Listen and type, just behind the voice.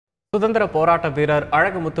சுதந்திர போராட்ட வீரர்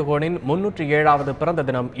அழகு முத்துக்கோனின் 307வது பிறந்த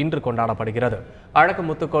தினம் இன்று கொண்டாடப்படுகிறது. அழகு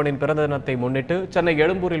முத்துக்கோனின் பிறந்த தினத்தை முன்னிட்டு சென்னை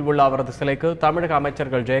எழும்பூரில் உள்ள அவரது சிலைக்கு தமிழக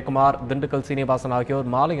அமைச்சர்கள் ஜெயக்குமார், திண்டுக்கல் சீனிவாசன் ஆகியோர்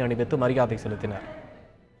மாலை அணிவித்து மரியாதை செலுத்தினர்.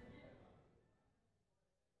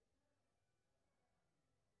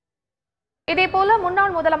 இதேபோல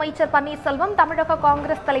முன்னாள் முதலமைச்சர் பன்னீர்செல்வம், தமிழக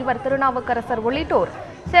காங்கிரஸ் தலைவர் திருநாவுக்கரசர் உள்ளிட்டோர்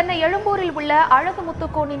சென்னை எழும்பூரில் உள்ள அழகு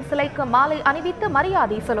முத்துக்கோனின் சிலைக்கு மாலை அணிவித்து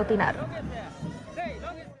மரியாதை செலுத்தினர்.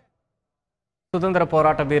 சுதந்திர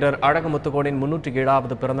போராட்ட வீரர் அழகு முத்துக்கோனின்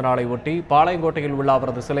 307வது பிறந்த நாளை ஒட்டி பாளையங்கோட்டையில் உள்ள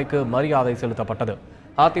அவரது சிலைக்கு மரியாதை செலுத்தப்பட்டது.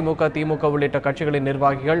 அதிமுக, திமுக உள்ளிட்ட கட்சிகளின்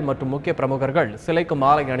நிர்வாகிகள் மற்றும் முக்கிய பிரமுகர்கள் சிலைக்கு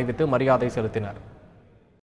மாலை அணிவித்து மரியாதை செலுத்தினர்.